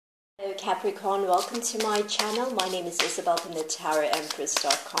Hello Capricorn, welcome to my channel. My name is Isabel from the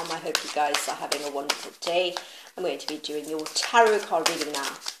TarotEmpress.com. I hope you guys are having a wonderful day. I'm going to be doing your tarot card reading now.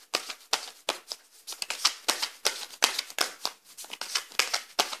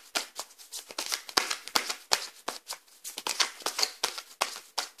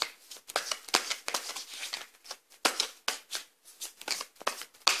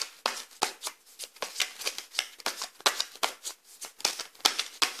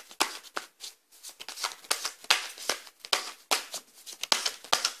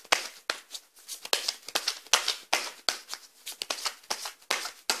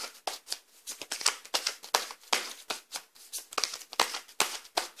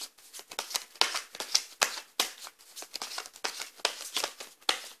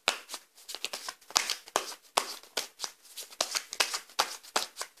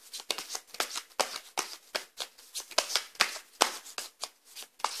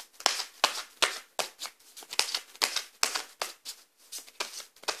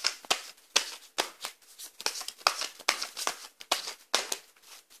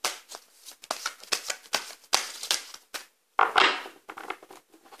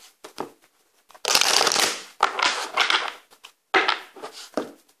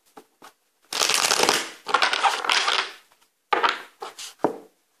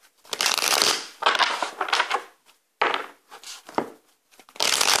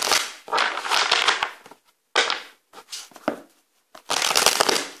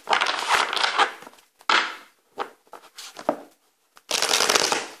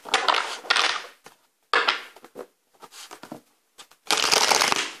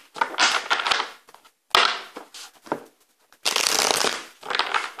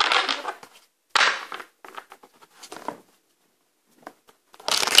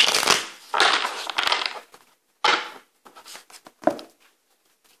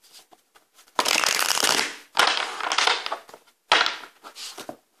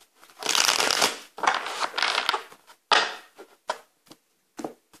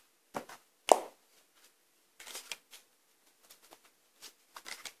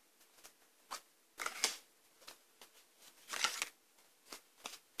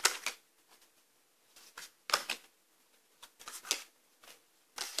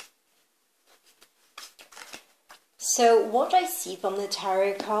 So what I see from the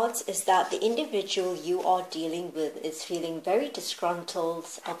tarot cards is that the individual you are dealing with is feeling very disgruntled,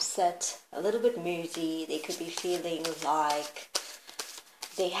 upset, a little bit moody. They could be feeling like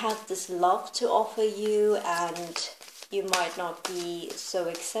they have this love to offer you and you might not be so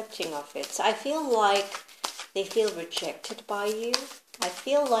accepting of it. So I feel like they feel rejected by you. I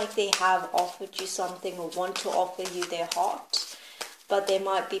feel like they have offered you something or want to offer you their heart, but they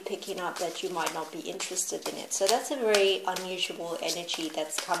might be picking up that you might not be interested in it. So that's a very unusual energy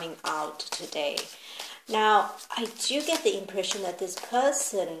that's coming out today. Now, I do get the impression that this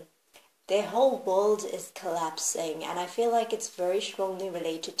person, their whole world is collapsing, and I feel like it's very strongly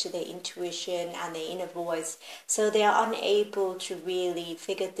related to their intuition and their inner voice. So they are unable to really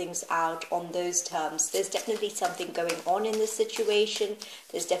figure things out on those terms. There's definitely something going on in this situation.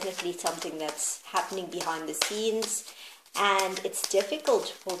 There's definitely something that's happening behind the scenes. And it's difficult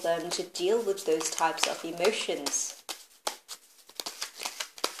for them to deal with those types of emotions.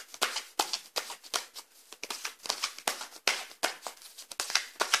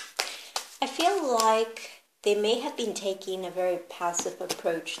 I feel like they may have been taking a very passive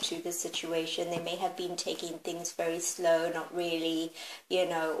approach to the situation. They may have been taking things very slow, not really,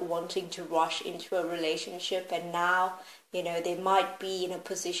 wanting to rush into a relationship. And now, they might be in a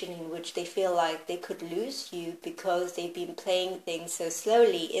position in which they feel like they could lose you because they've been playing things so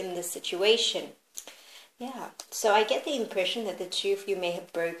slowly in the situation. Yeah, so I get the impression that the two of you may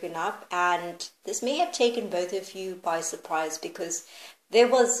have broken up, and this may have taken both of you by surprise because there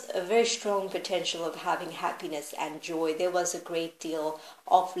was a very strong potential of having happiness and joy. There was a great deal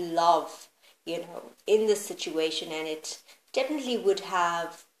of love, in this situation, and it definitely would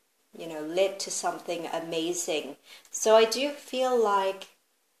have led to something amazing. So I do feel like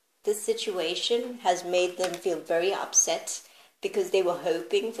this situation has made them feel very upset because they were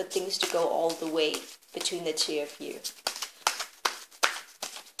hoping for things to go all the way between the two of you.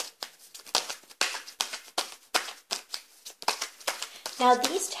 Now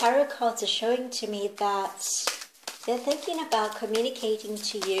these tarot cards are showing to me that they're thinking about communicating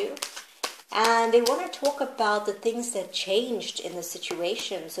to you, And they want to talk about the things that changed in the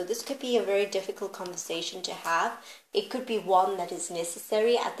situation. So this could be a very difficult conversation to have. It could be one that is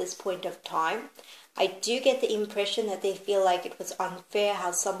necessary at this point of time. I do get the impression that they feel like it was unfair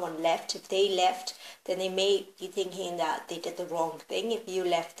how someone left. If they left, then they may be thinking that they did the wrong thing. If you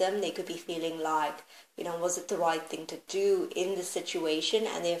left them, they could be feeling like, was it the right thing to do in the situation?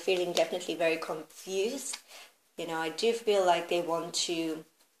 And they're feeling definitely very confused. I do feel like they want to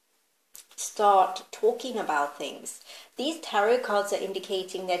start talking about things. These tarot cards are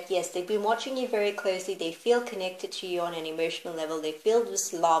indicating that yes, they've been watching you very closely, they feel connected to you on an emotional level, they feel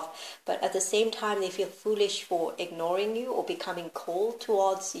this love, but at the same time they feel foolish for ignoring you or becoming cold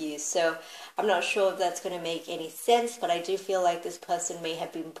towards you. So I'm not sure if that's going to make any sense, but I do feel like this person may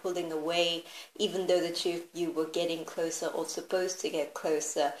have been pulling away even though the two of you were getting closer or supposed to get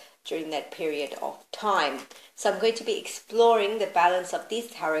closer during that period of time. So I'm going to be exploring the balance of these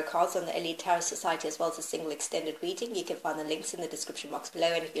tarot cards on the Elite Tarot Society as well as a single extended reading. You can find the links in the description box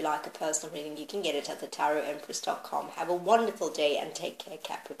below, and if you like a personal reading, you can get it at thetarotempress.com. Have a wonderful day and take care,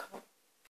 Capricorn.